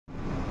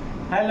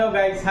Hello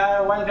guys, hi,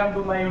 welcome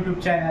to my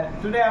YouTube channel.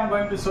 Today I'm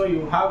going to show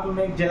you how to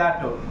make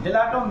gelato.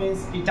 Gelato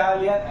means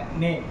Italian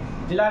name.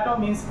 Gelato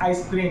means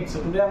ice cream.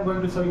 So today I'm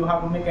going to show you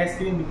how to make ice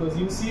cream because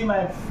you see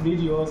my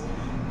videos,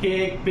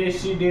 cake,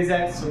 pastry,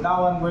 dessert. So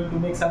now I'm going to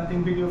make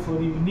something video for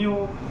you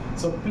new.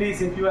 So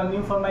please, if you are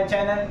new for my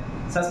channel,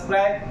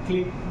 subscribe,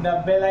 click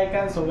the bell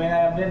icon so when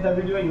I update the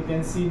video you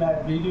can see my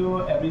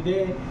video every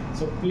day.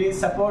 So please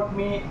support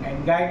me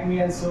and guide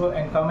me also,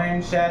 and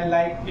comment, share,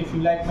 like if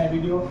you like my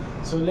video.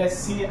 So let's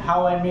see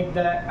how I make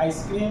the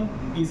ice cream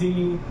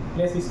easily.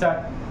 Let's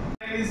start.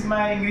 Here is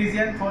my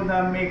ingredient for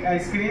the make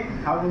ice cream.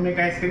 How to make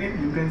ice cream,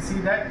 you can see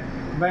that,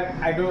 but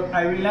I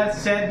will not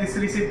share this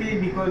recipe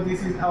because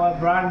this is our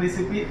brand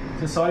recipe.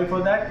 So sorry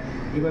for that,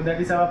 because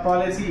that is our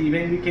policy.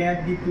 Even we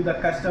cannot give to the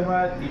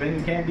customer, even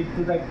we cannot give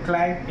to the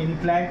client, any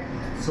client.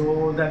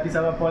 So that is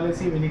our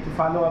policy, we need to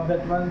follow up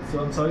that one. So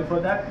I'm sorry for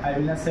that. I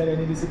will not share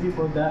any recipe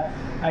for the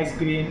ice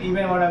cream.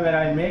 Even whatever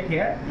I make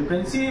here, you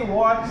can see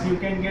what you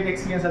can get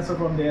experience also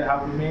from there, how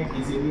to make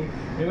easily.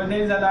 Even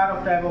there is a lot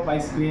of type of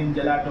ice cream,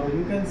 gelato,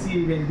 you can see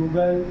even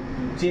Google,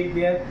 check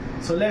there.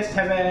 So let's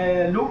have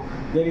a look.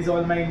 There is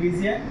all my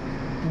ingredient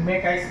to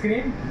make ice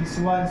cream. This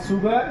one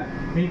sugar,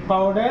 milk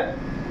powder,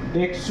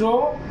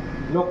 dextro,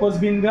 locos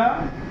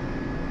vinegar,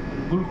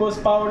 glucose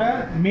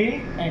powder,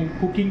 milk and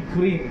cooking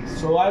cream.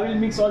 So I will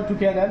mix all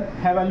together.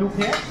 Have a look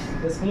here.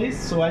 Yes please.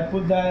 So I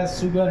put the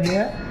sugar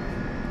here,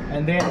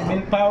 and then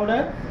milk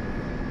powder,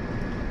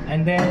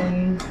 and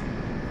then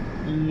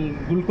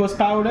glucose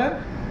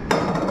powder.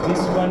 This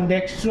one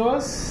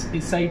dextrose,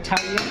 it's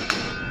Italian.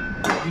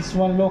 This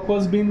one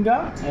locos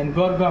vinegar and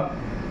gorgum.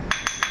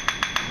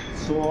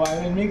 So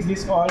I will mix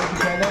this all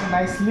together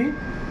nicely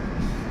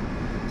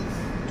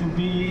to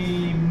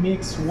be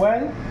mixed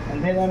well,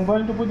 and then I'm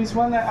going to put this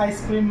one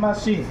ice cream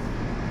machine.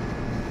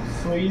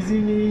 So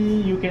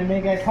easily you can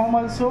make at home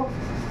also.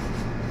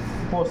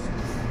 Post.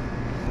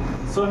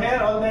 So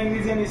here all the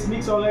ingredient is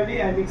mixed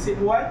already. I mix it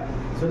well.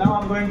 So now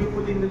I'm going to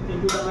put into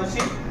the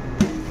machine.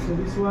 So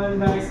this one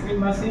the ice cream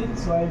machine.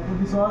 So I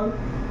put this all.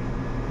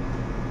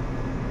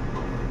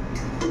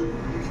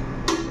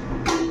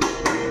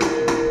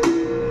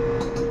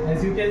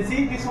 As you can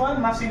see, this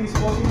one machine is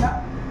working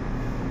now.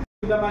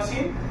 The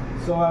machine.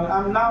 So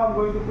I'm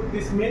going to put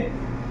this milk.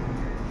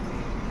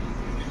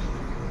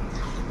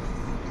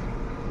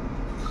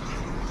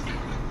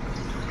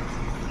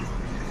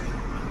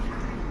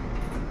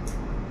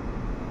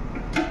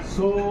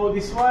 So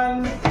this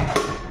one,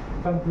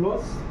 come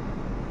close.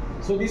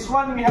 So this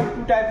one we have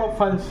two type of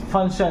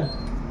function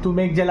to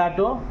make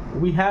gelato.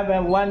 We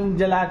have one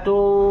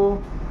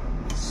gelato.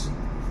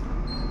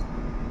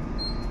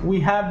 We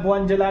have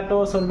one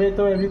gelato,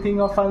 sorbeto, everything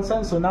of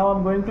function. So now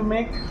I'm going to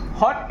make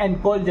hot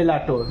and cold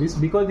gelato.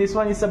 Because this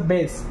one is a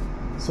base.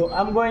 So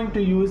I'm going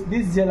to use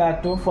this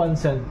gelato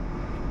function,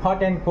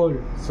 hot and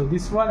cold. So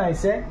this one I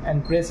said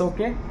and press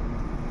OK.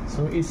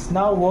 So it's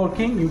now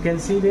working. You can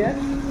see there.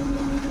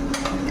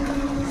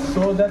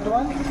 So that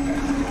one.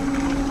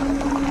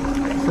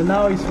 So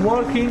now it's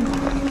working.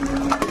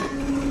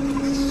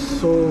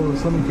 So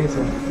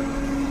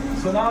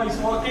now it's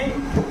working.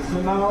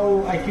 So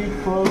now I keep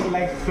for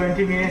like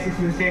 20 minutes. It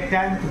will take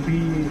time to be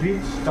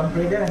reach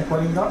temperature and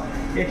cooling down.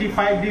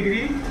 85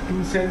 degree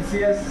to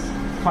Celsius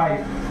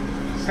 5.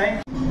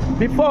 Thank you.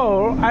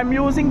 Before I'm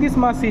using this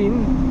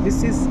machine,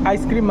 this is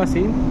ice cream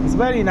machine. It's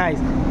very nice.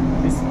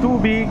 It's too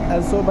big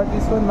also, but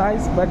this one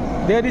nice. But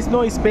there is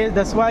no space.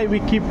 That's why we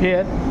keep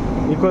here,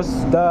 because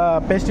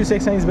the pastry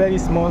section is very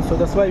small. So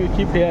that's why we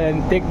keep here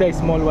and take the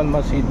small one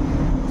machine.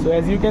 So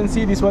as you can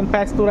see, this one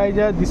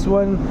pasteurizer, this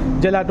one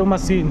gelato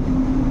machine.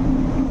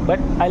 But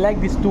I like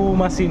these two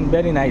machine,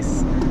 very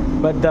nice.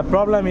 But the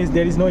problem is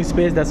there is no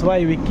space. That's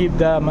why we keep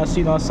the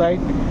machine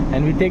outside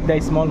and we take the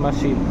small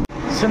machine.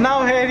 So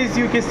now here is,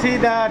 you can see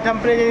the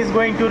temperature is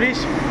going to reach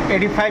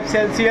 85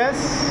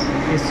 Celsius.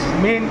 It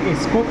means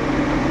it's cooked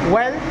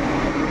well.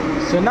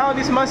 So now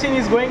this machine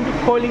is going to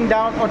cooling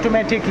down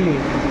automatically.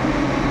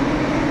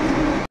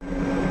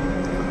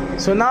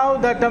 So now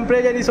the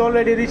temperature is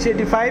already reached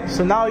 85.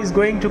 So now it's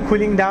going to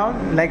cooling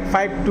down like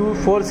 5 to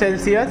 4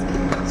 Celsius.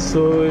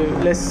 So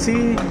let's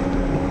see.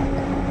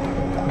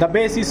 The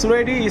base is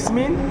ready. It's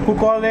mean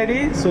cook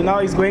already. So now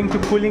it's going to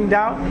cooling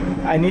down.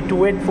 I need to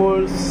wait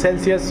for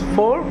Celsius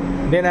 4.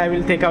 Then I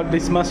will take out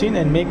this machine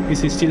and make.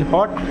 This is still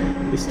hot.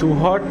 It's too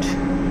hot.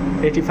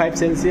 85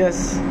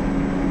 Celsius.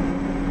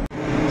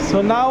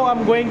 So now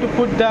I'm going to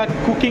put the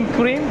cooking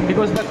cream,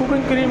 because the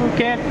cooking cream we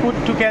can't put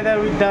together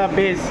with the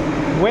base.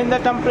 When the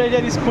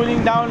temperature is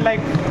cooling down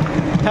like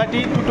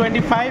 30 to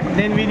 25,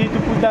 then we need to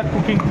put the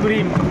cooking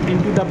cream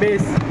into the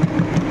base.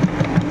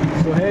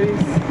 So here is.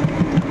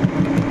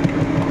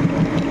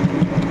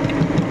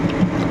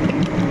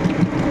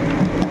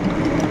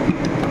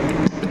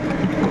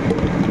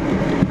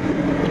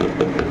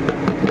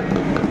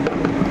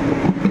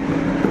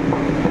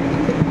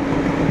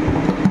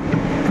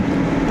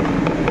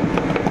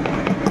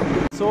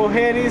 So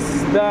here is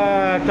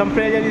the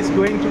temperature is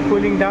going to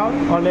cooling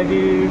down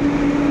already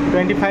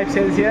 25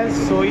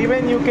 Celsius. So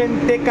even you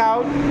can take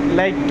out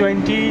like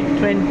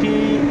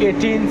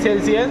 18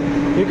 Celsius,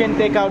 you can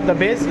take out the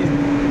base,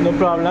 no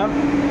problem.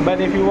 But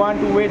if you want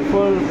to wait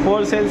for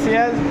 4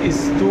 Celsius,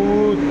 it's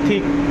too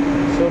thick,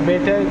 so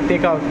better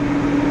take out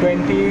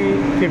 20,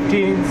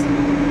 15,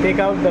 take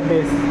out the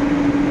base.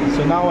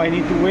 So now I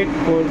need to wait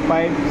for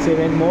 5,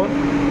 7 more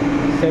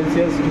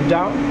Celsius to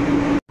down.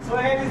 So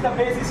here is the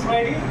base is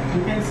ready,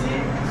 you can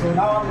see. So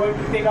now I'm going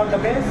to take out the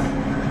base.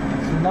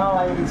 So now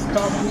I will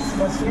stop this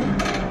machine.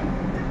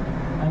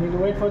 I need to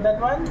wait for that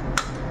one.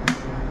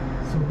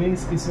 So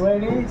base is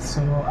ready.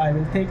 So I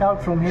will take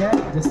out from here.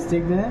 Just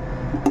take the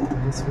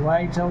just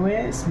right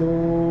away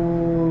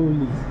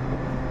slowly.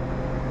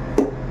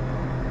 So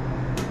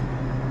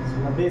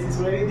the base is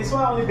ready. This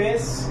one only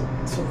base.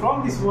 So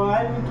from this one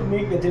I need to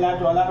make the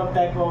gelato, a lot of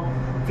type of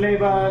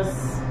flavors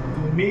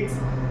to mix.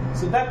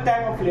 So that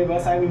type of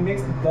flavors I will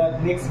mix the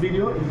next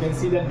video. You can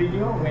see that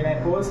video when I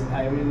post.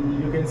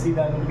 You can see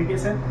the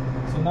notification.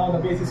 So now the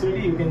base is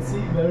ready. You can see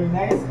very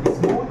nice, it's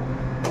smooth.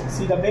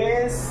 See the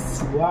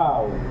base.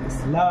 Wow, it's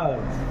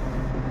love.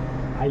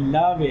 I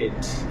love it.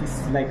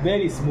 It's like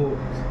very smooth.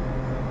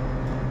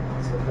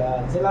 So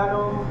the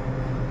gelato,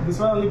 this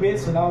one only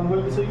base. So now I'm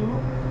going to show you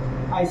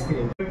ice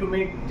cream. I'm going to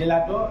make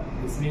gelato.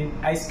 It's mean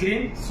ice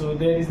cream. So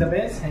there is the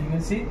base, and you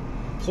can see.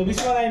 So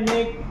this one I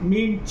make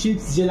mint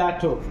chips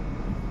gelato.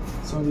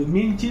 So the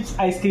mint chips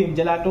ice cream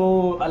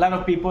gelato. A lot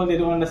of people they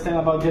don't understand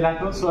about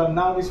gelato. So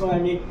now this one I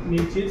make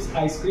mint chips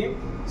ice cream.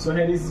 So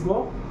here is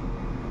go.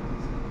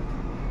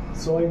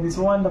 So in this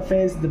one the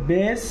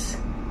base.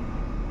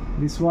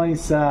 This one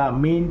is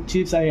mint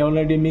chips. I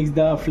already mixed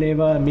the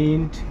flavor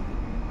mint.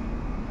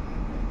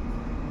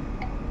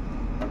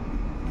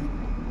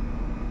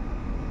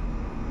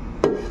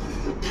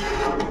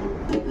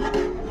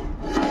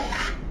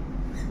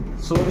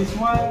 So this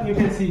one you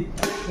can see.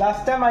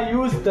 Last time I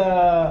used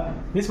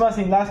this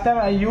machine. Last time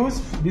I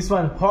used this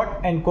one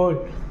hot and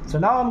cold. So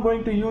now I'm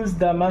going to use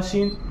the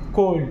machine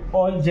cold,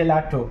 all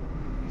gelato.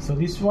 So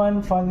this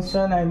one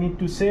function I need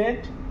to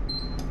set.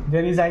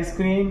 There is ice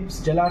cream,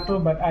 gelato,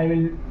 but I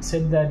will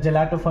set the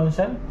gelato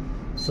function.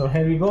 So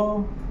here we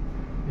go.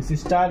 This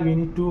is start. We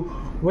need to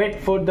wait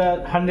for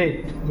the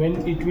 100.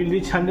 When it will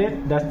reach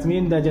 100, that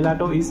means the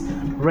gelato is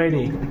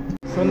ready.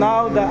 So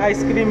now the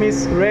ice cream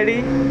is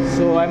ready.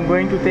 So I'm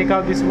going to take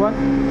out this one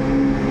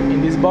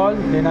in this bowl.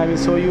 Then I will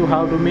show you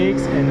how to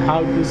mix and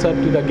how to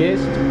serve to the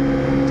guest.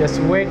 Just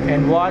wait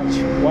and watch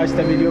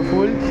the video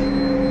full.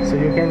 So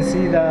you can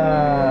see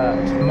the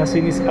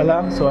machine is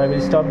alarm. So I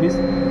will stop this.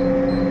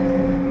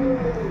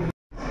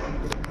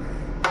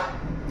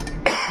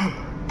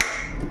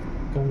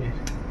 Come here.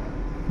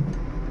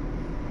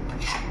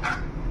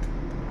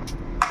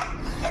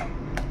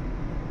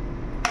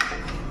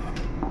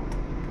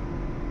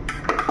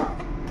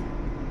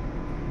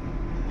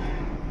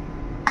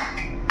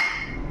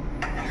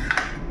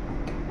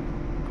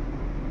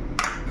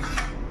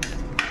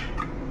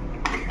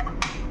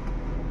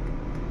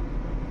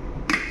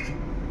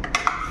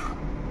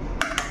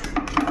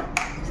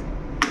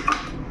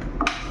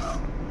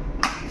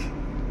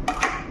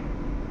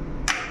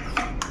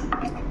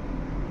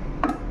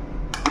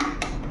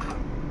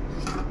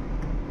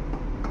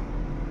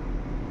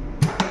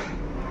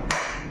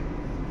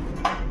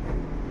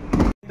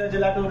 The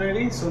gelato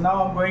ready. So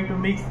now I'm going to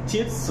mix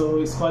chips.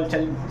 So it's called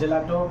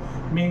gelato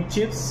mint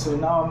chips. So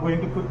now I'm going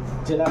to put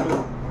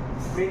gelato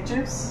mint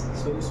chips.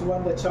 So this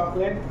one the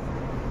chocolate.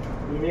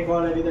 We make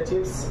already the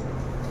chips.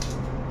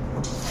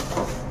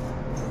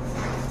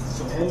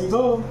 So here we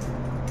go.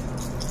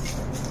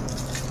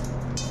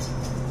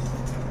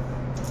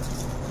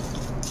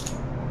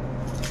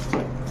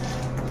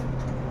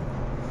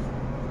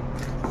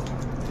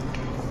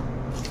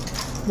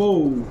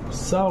 Whoa,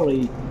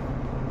 sorry.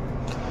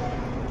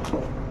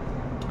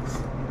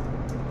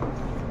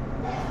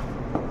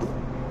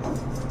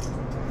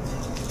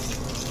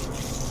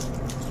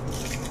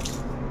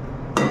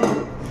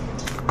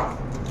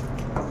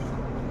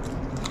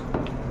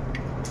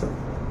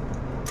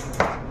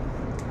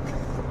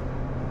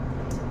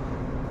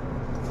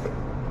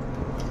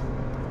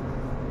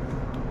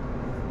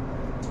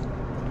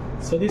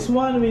 So this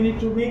one we need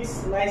to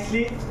mix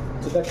nicely.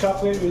 So the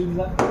chocolate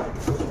will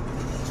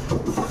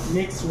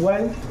mix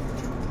well.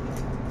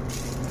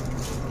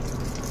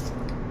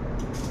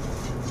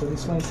 So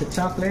this one is the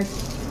chocolate.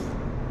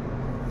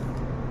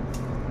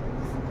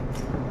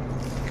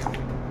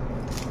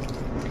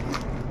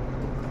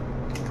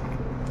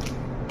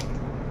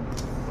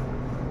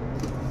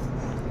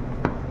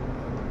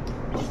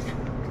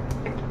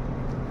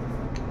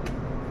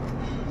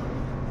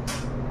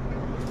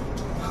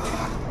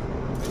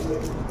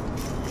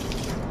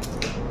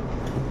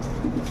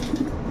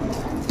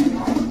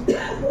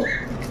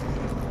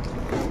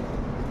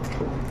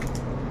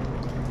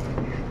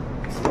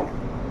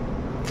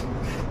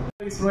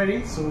 It's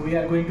ready, so we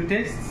are going to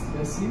taste.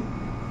 Let's see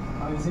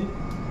how is it.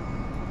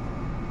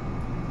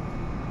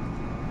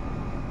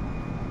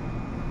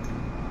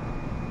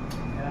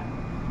 Yeah,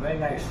 very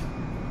nice.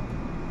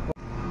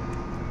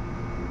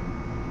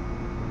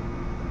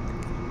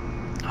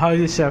 How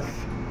is it, chef?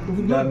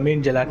 The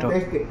mint gelato.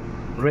 Tasty.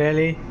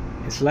 Really?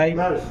 It's like?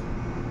 Nice.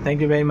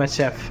 Thank you very much,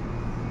 chef.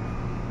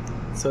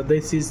 So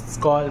this is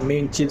called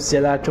mint chips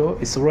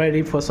gelato. It's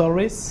ready for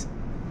service.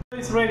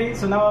 It's ready.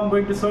 So now I'm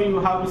going to show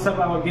you how to serve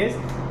our guests.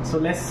 So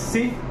let's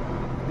see.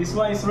 This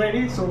one is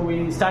ready. So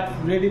we start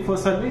ready for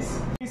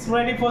service. It's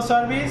ready for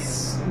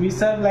service. We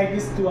serve like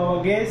this to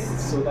our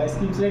guests. So the ice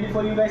cream is ready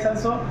for you guys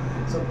also.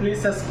 So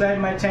please subscribe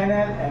my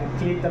channel and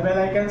click the bell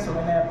icon. So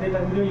when I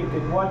update a video, you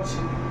can watch.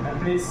 And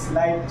please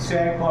like,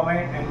 share,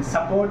 comment, and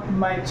support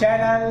my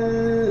channel.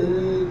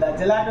 The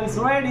gelato is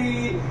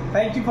ready.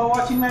 Thank you for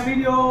watching my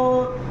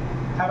video.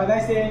 Have a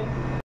nice day.